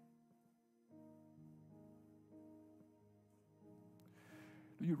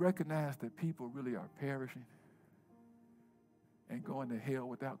 Do you recognize that people really are perishing and going to hell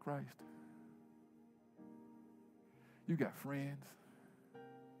without Christ? You got friends.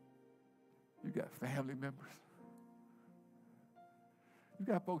 You got family members. You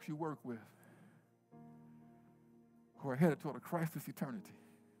got folks you work with who are headed toward a Christless eternity.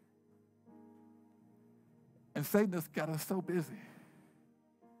 And Satan has got us so busy.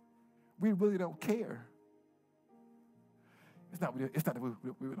 We really don't care. It's not that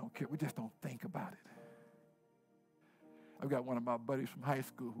we don't care. We just don't think about it. I've got one of my buddies from high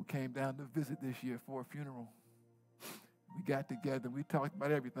school who came down to visit this year for a funeral. We got together. We talked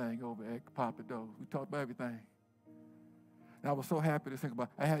about everything over at Papa Do's. We talked about everything. And I was so happy to think about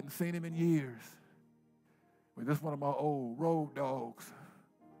it. I hadn't seen him in years. But this is one of my old road dogs.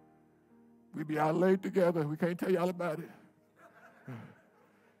 We'd be out late together. We can't tell y'all about it.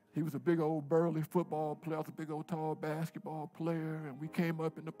 He was a big old burly football player. I was a big old tall basketball player. And we came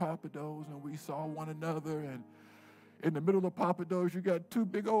up in the Papa Do's and we saw one another. And in the middle of Papa Do's, you got two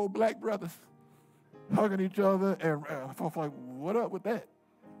big old black brothers hugging each other. And I was like, what up with that?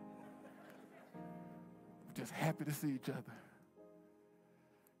 We're just happy to see each other.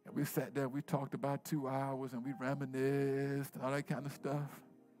 And we sat there, we talked about 2 hours, and we reminisced and all that kind of stuff.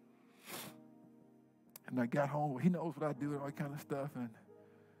 And I got home. He knows what I do and all that kind of stuff. And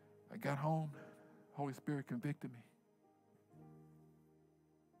I got home. Holy Spirit convicted me.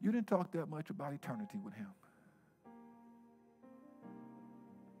 You didn't talk that much about eternity with him.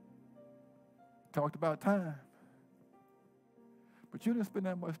 Talked about time. But you didn't spend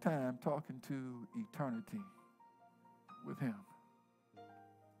that much time talking to eternity with him.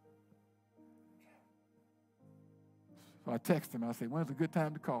 So I texted him. I said, when's a good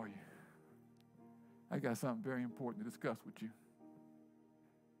time to call you? I got something very important to discuss with you.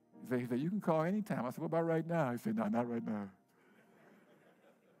 He said, you can call anytime. I said, what about right now? He said, no, not right now.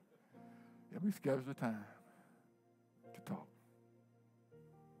 Yeah, we scheduled a time to talk.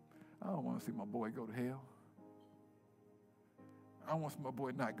 I don't want to see my boy go to hell. I don't want to see my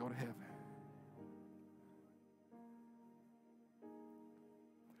boy not go to heaven.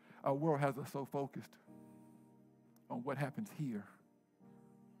 Our world has us so focused on what happens here.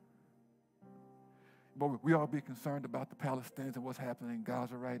 But we all be concerned about the Palestinians and what's happening in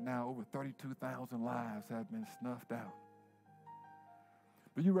Gaza right now. Over 32,000 lives have been snuffed out.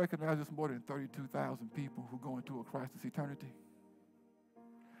 But you recognize there's more than 32,000 people who go into a Christless eternity?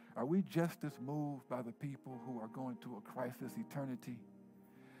 Are we just as moved by the people who are going to a Christless eternity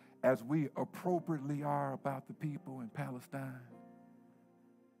as we appropriately are about the people in Palestine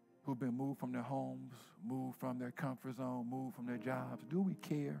who've been moved from their homes, moved from their comfort zone, moved from their jobs? Do we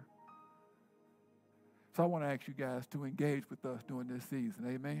care? So I want to ask you guys to engage with us during this season,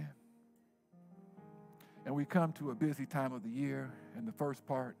 amen? And we come to a busy time of the year, and the first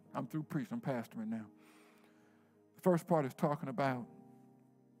part, I'm through preaching, I'm pastoring now. The first part is talking about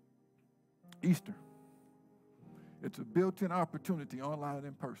Easter. It's a built-in opportunity, online and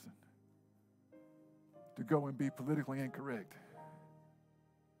in person, to go and be politically incorrect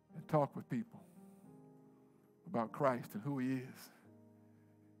and talk with people about Christ and who he is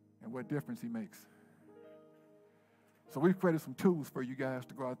and what difference he makes. So we've created some tools for you guys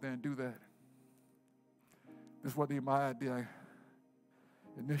to go out there and do that. This wasn't my idea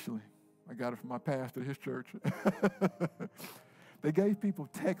initially. I got it from my pastor at his church. They gave people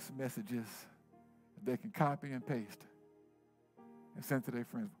text messages that they can copy and paste and send to their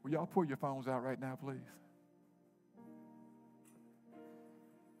friends. Will y'all pull your phones out right now, please?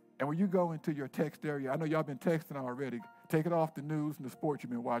 And when you go into your text area, I know y'all been texting already. Take it off the news and the sports you've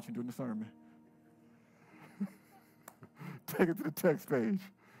been watching during the sermon. Take it to the text page.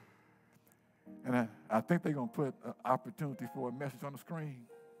 And I think they're going to put an opportunity for a message on the screen.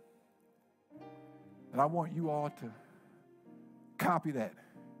 And I want you all to copy that.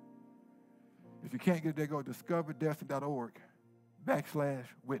 If you can't get it there, go to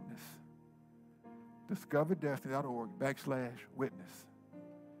discoverdestiny.org/witness. discoverdestiny.org/witness.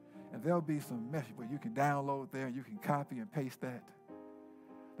 And there'll be some message where you can download there, and you can copy and paste that.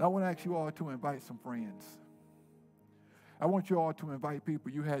 And I want to ask you all to invite some friends. I want you all to invite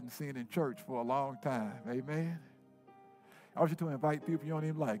people you hadn't seen in church for a long time. Amen? I want you to invite people you don't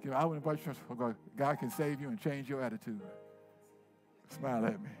even like. I would invite you to God can save you and change your attitude. Smile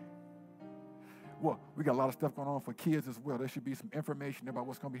at me. Well, we got a lot of stuff going on for kids as well. There should be some information about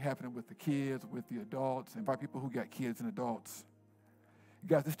what's going to be happening with the kids, with the adults. Invite people who got kids and adults.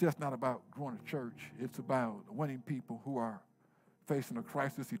 Guys, it's just not about going to church. It's about winning people who are facing a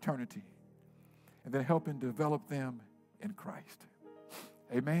crisis eternity and then helping develop them in Christ.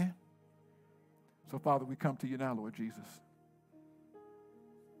 Amen? So, Father, we come to you now, Lord Jesus.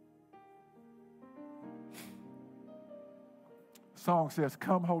 The song says,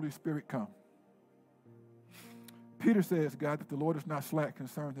 "Come, Holy Spirit, come." Peter says, God, that the Lord is not slack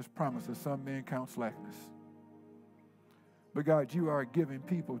concerning his promises. Some men count slackness. But God, you are giving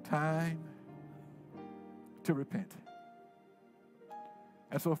people time to repent.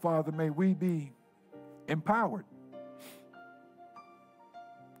 And so, Father, may we be empowered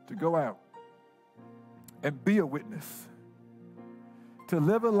to go out and be a witness, to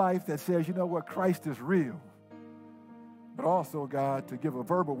live a life that says, you know what, Christ is real, but also, God, to give a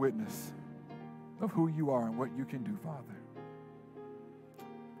verbal witness of who you are and what you can do, Father.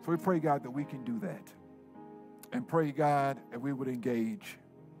 So we pray, God, that we can do that. And pray, God, that we would engage.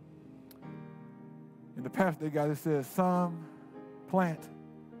 In the passage, God, it says, some plant,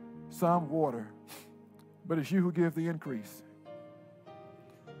 some water, but it's you who give the increase.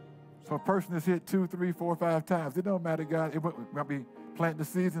 So a person is hit 2, 3, 4, 5 times. It don't matter, God. It might be planting the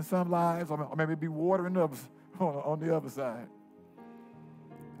seeds in some lives, or maybe be watering others on the other side.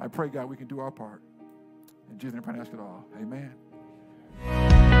 I pray, God, we can do our part. In Jesus' name, I pray and ask it all. Amen.